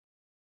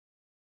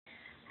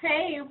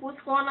Hey, what's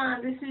going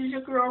on? This is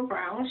your girl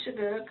Brown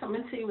Sugar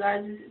coming to you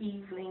guys this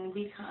evening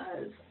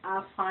because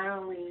I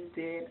finally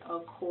did a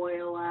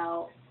coil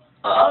out.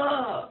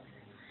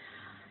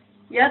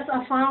 Yes,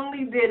 I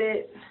finally did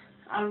it.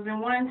 I've been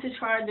wanting to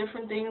try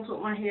different things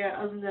with my hair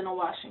other than a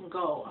wash and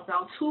go.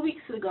 About 2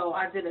 weeks ago,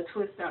 I did a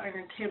twist out and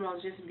it came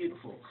out just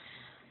beautiful.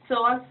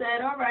 So I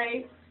said, all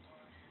right,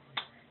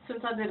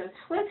 since I did a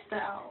twist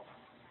out,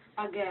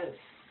 I guess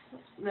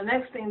the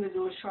next thing to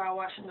do is try a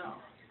wash and go.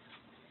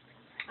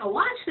 I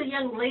watched a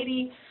young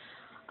lady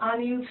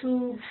on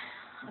YouTube.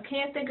 I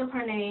can't think of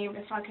her name.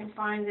 If I can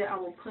find it, I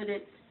will put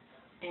it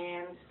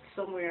in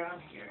somewhere on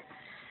here.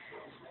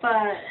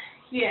 But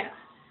yeah,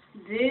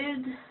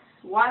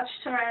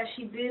 watched her as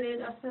she did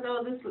it. I said,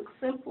 oh, this looks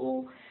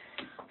simple.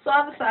 So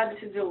I decided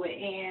to do it,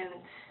 and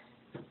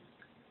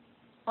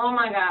oh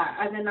my God,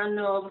 I did not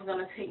know it was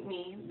going to take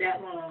me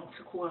that long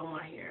to coil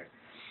my hair.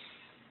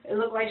 It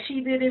looked like she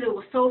did it. It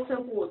was so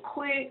simple and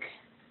quick.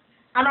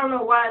 I don't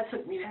know why it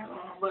took me that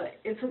long, but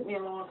it took me a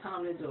long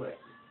time to do it.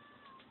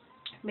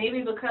 Maybe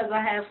because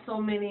I have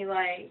so many,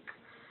 I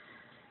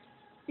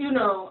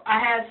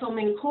had so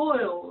many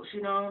coils,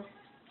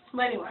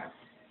 But anyway,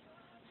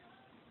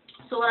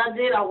 so what I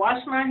did, I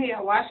washed my hair,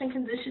 I washed and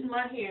conditioned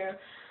my hair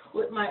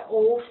with my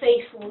Old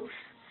Faithfuls,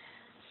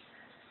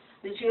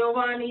 the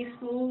Giovanni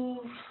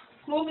Smooth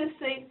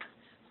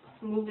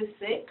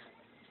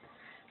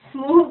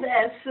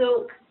as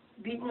Silk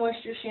Deep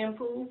Moisture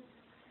Shampoo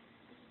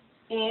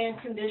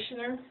and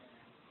conditioner.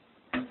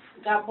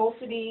 Got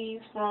both of these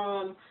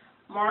from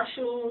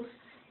Marshall's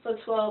for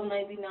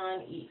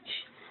 $12.99 each.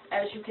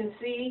 As you can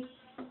see,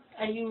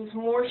 I use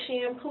more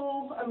conditioner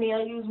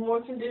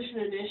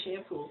than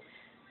shampoo.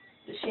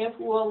 The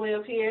shampoo all the way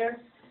up here,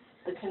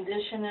 the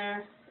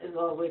conditioner is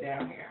all the way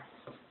down here.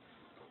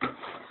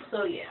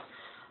 So yeah.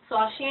 So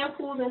I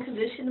shampooed and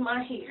conditioned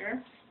my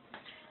hair.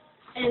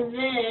 And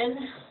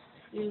then,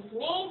 excuse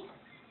me,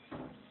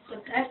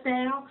 put that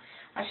down.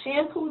 I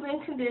shampooed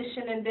and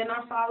conditioned, and then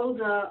I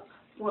followed up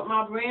with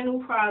my brand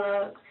new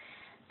product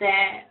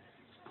that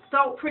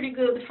felt pretty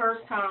good the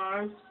first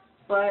time,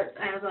 but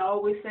as I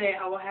always say,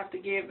 I will have to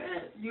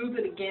use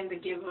it again to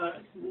give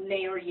a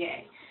nay or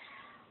yay.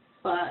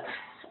 But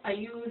I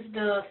used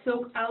the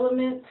Silk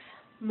Elements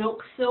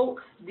Milk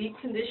Silk Deep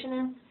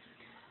Conditioner.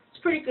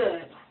 It's pretty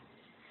good.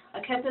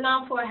 I kept it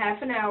on for a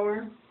half an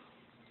hour.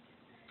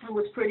 It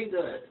was pretty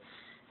good.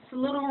 It's a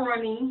little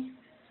runny,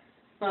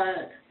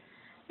 but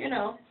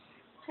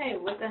hey,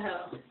 what the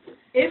hell?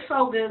 It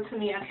felt good to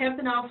me. I kept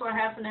it on for a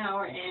half an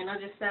hour, and I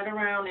just sat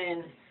around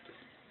and,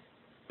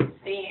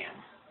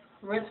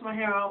 rinsed my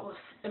hair out.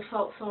 It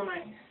felt so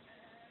nice.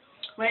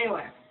 But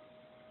anyway,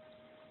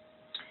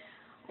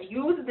 I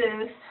used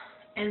this,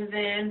 and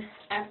then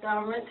after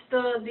I rinsed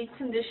the deep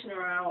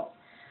conditioner out,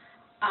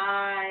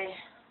 I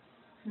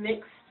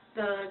mixed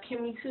the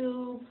Kimmy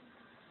Tube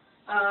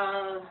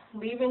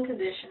leave-in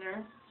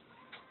conditioner,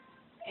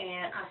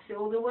 and I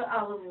filled it with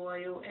olive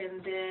oil,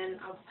 and then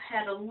I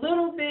had a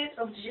little bit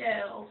of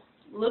gel,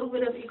 a little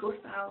bit of Eco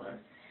Styler.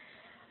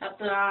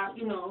 After I,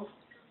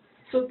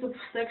 took the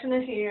section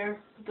of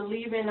hair, put the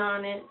leave-in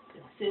on it,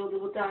 and filled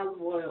it with the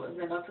olive oil, and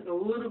then I took a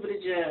little bit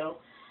of gel,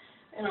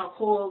 and I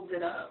coiled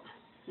it up.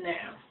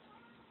 Now,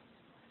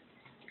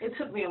 it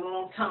took me a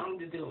long time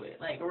to do it,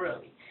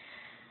 really.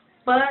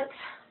 But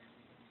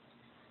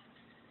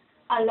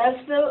I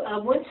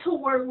went to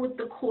work with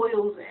the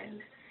coils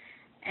in.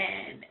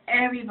 And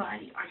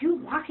everybody, are you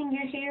locking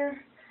your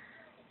hair?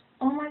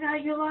 Oh my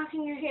God, you're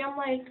locking your hair. I'm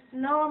like,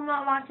 no, I'm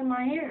not locking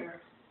my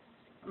hair.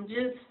 I'm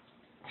just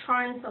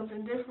trying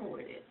something different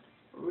with it.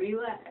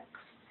 Relax.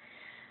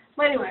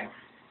 But anyway,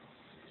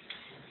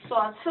 so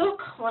I took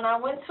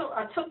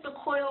the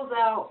coils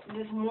out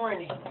this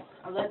morning.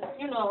 I let,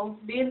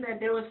 being that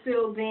they were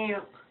still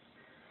damp,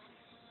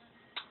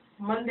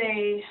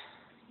 Monday,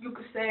 you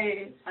could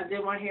say I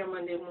did my hair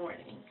Monday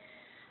morning.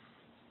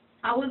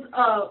 I was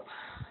up.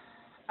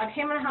 I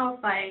came in the house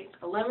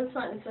 11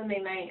 something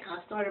Sunday night,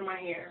 and I started my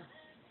hair.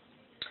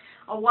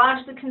 I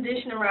washed the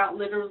conditioner out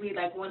literally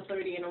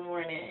 1:30 in the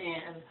morning,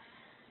 and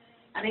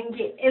I didn't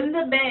get in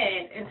the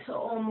bed until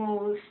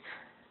almost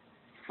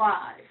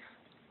 5.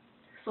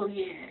 So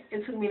yeah,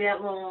 it took me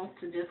that long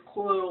to just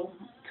coil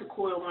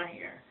my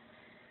hair.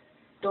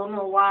 Don't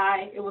know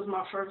why. It was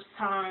my first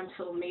time,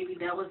 so maybe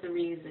that was the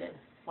reason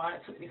why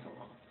it took me so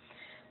long.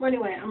 But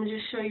anyway, I'm gonna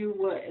just show you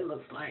what it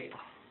looks like.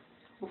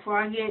 Before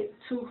I get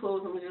too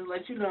close, I'm going to just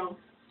let you know,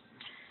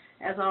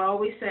 as I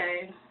always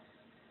say,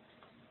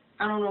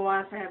 I don't know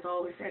why I say as I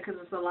always say, because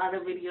there's a lot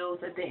of videos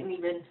that I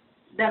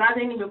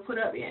didn't even put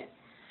up yet.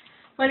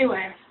 But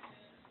anyway,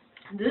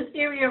 this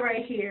area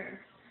right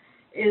here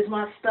is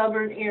my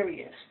stubborn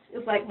area.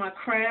 It's like my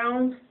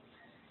crown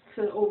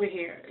to over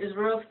here. It's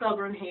real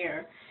stubborn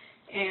hair,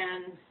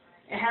 and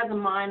it has a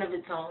mind of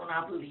its own,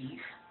 I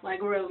believe.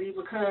 Really,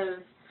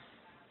 because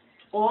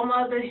all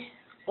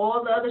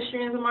the other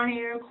strands of my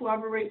hair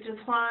cooperate just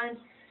fine.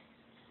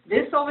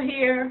 This over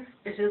here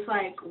is just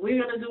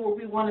we're going to do what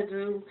we want to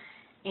do,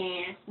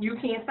 and you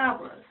can't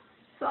stop us.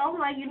 So I'm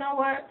like, you know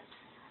what?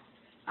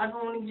 I can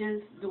only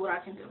just do what I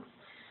can do.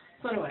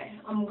 So anyway,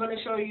 I'm going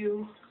to show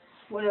you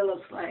what it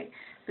looks like.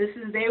 This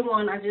is day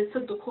one. I just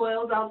took the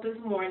coils out this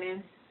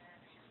morning,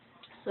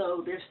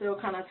 so they're still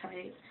kind of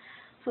tight.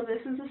 So this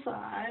is the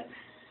side.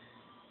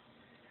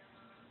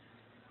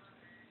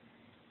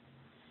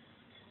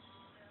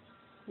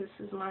 This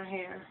is my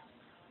hair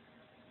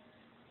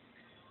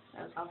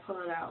as I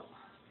pull it out.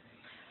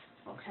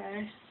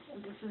 Okay,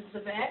 and this is the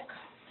back.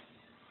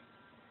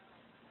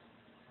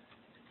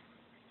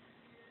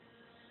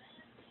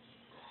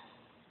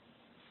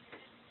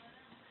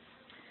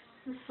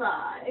 The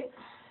side.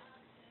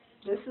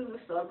 This is the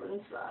stubborn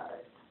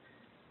side.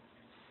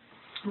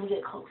 Let me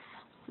get close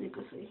so you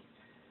can see.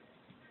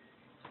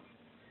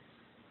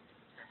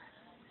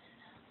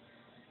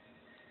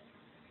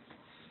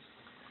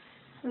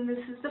 And this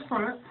is the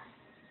front.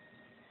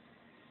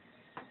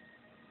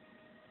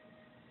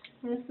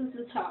 And this is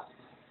the top.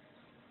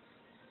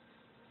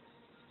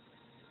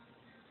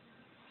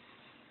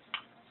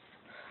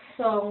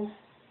 So,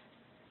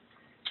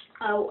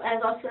 as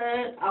I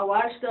said, I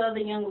watched the other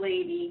young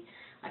lady.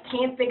 I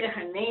can't think of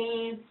her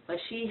name, but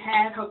she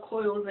had her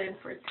coils in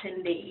for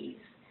 10 days.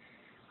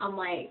 I'm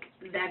like,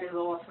 that is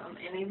awesome.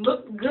 And it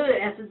looked good.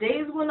 As the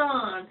days went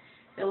on,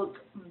 it looked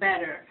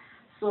better.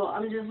 So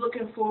I'm just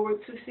looking forward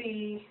to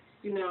see,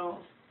 you know,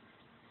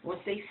 once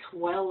they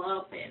swell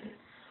up and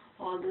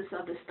all this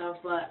other stuff.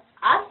 But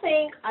I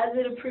think I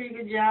did a pretty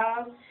good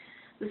job.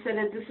 They said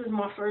that this is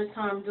my first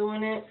time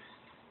doing it.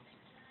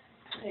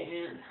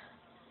 And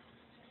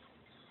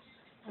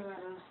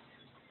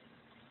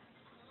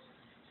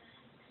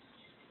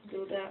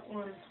do that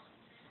one.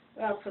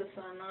 I'll put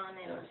something on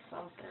it or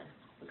something,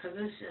 because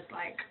it's just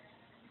like,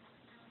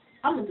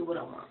 I'm going to do what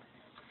I want.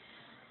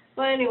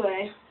 But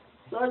anyway,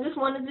 so I just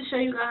wanted to show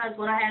you guys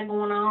what I had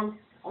going on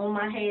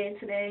my head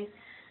today.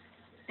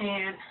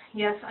 And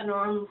yes, I know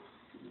I'm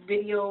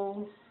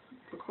video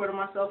recording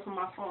myself from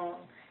my phone.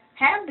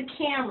 Have the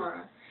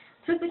camera.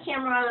 Took the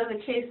camera out of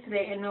the case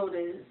today and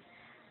noticed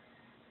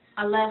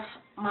I left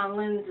my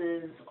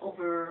lenses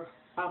over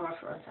by my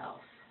friend's house.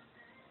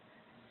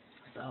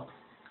 So,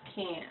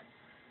 can't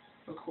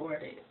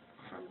record it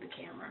from the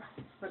camera.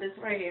 But it's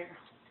right here.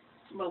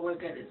 But what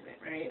good is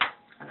it, right?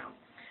 I know.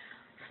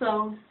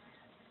 So,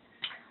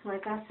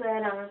 like I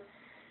said, I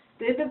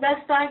did the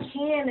best I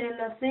can,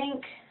 and I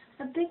think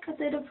I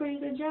did a pretty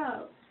good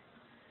job.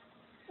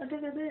 I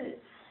think I did.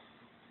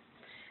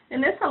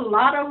 And there's a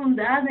lot of them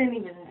that I didn't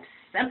even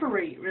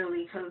separate,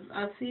 really, because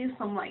I see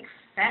some, like,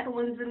 fat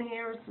ones in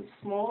here, some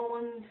small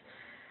ones.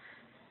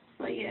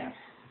 But, yeah.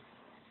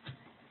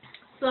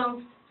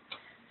 So,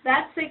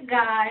 that's it,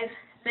 guys.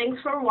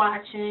 Thanks for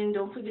watching.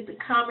 Don't forget to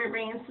comment,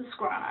 rate, and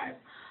subscribe.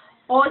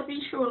 Always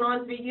be true and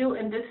always be you.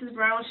 And this is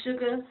Brown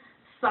Sugar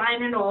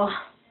signing off.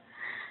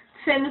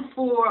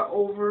 10-4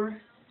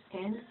 over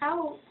and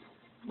out.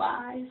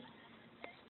 Bye.